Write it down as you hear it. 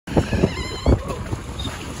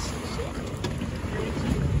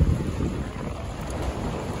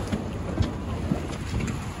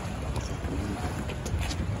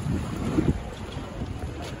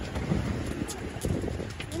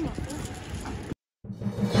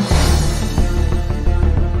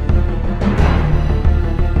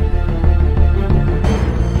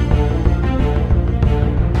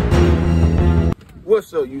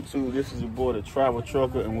What's up, YouTube? This is your boy, the Travel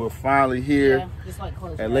Trucker, and we're finally here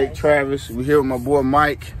at Lake Travis. We're here with my boy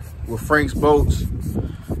Mike with Frank's Boats.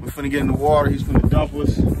 We're finna get in the water. He's finna dump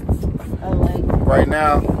us. Right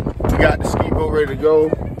now, we got the ski boat ready to go.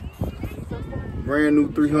 Brand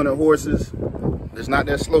new 300 horses. It's not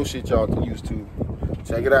that slow shit y'all can used to.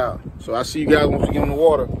 Check it out. So I'll see you guys once we get in the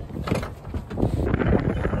water. All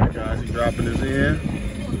right, guys, he's dropping us in.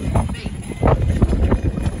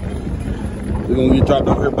 We're gonna get dropped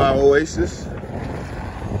over here by Oasis.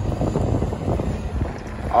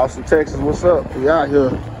 Austin, Texas, what's up? We out here.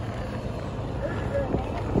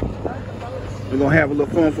 We're gonna have a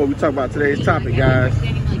little fun before we talk about today's topic, guys.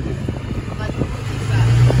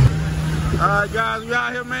 All right, guys, we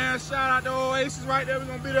out here, man. Shout out to Oasis right there. We're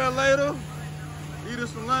gonna be there later. Eat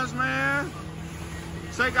us some lunch, man.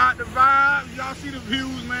 Check out the vibe. Y'all see the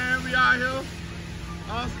views, man. We out here.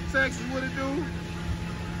 Austin, Texas, what it do?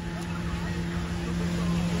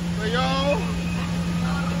 So y'all,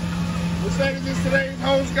 Mercedes is today's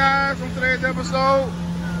host, guys, on today's episode.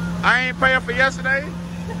 I ain't paying for yesterday.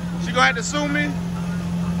 She gonna have to sue me.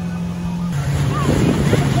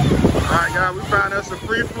 All right, guys, we found us a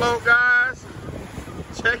free float, guys.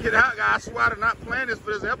 Check it out, guys. I swear I did not plan this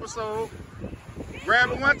for this episode.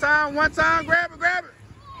 Grab it one time, grab it.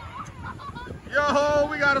 Yo,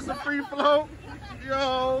 we got us a free float.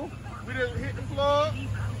 Yo, we just hit the floor.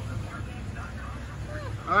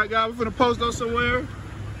 All right, guys, we're finna post those somewhere.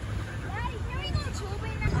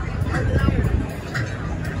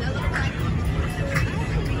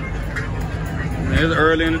 Man, it's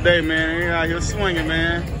early in the day, man. We're out here swinging,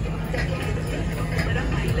 man.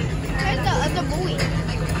 There's the buoy.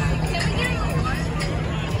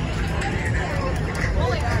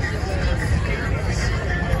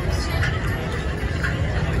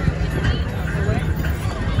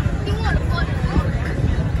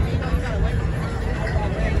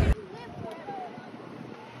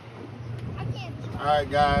 All right,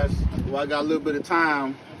 guys. Well, I got a little bit of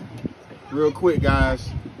time. Real quick,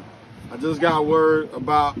 guys. I just got word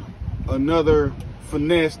about another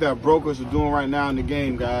finesse that brokers are doing right now in the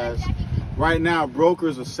game, guys. Right now,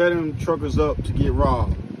 brokers are setting truckers up to get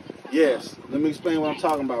robbed. Yes, let me explain what I'm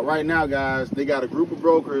talking about. Right now, guys, they got a group of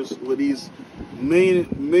brokers with these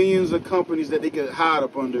millions of companies that they can hide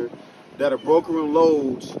up under that are brokering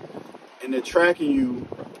loads, and they're tracking you.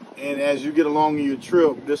 And as you get along in your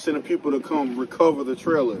trip, they're sending people to come recover the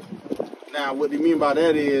trailer. Now, what they mean by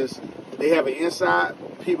that is they have an inside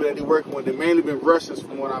people that they're working with. They've mainly been Russians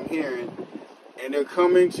from what I'm hearing. And they're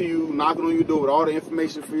coming to you, knocking on your door with all the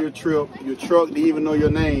information for your trip, your truck, they even know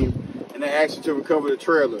your name, and they ask you to recover the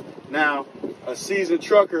trailer. Now, a seasoned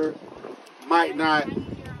trucker might not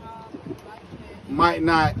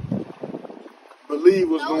believe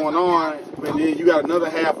what's going on, but then you got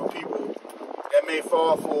another half of people that may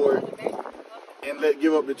fall for it and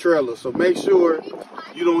give up the trailer. So make sure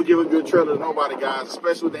you don't give a good trailer to nobody, guys,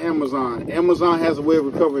 especially with the Amazon. Amazon has a way of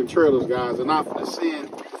recovering trailers, guys. They're not going to send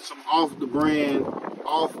some off-the-brand,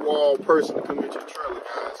 off-wall person to come get your trailer,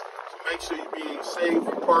 guys. So make sure you're being safe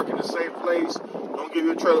and park in a safe place. Don't give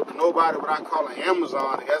your trailer to nobody without calling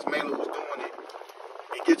Amazon. And that's mainly who's doing it.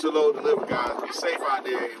 And get your load delivered, guys. Be safe out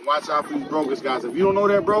there and watch out for these brokers, guys. If you don't know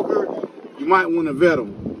that broker, you might want to vet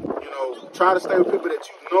them. Try to stay with people that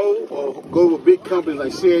you know, or go with big companies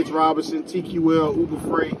like C.H. Robinson, TQL, Uber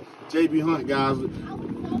Freight, JB Hunt, guys.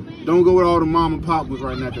 Don't go with all the mom and pop ones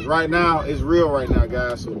right now, because right now, it's real right now,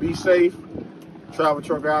 guys. So be safe. Travel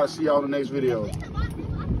Trucker out. See y'all in the next video.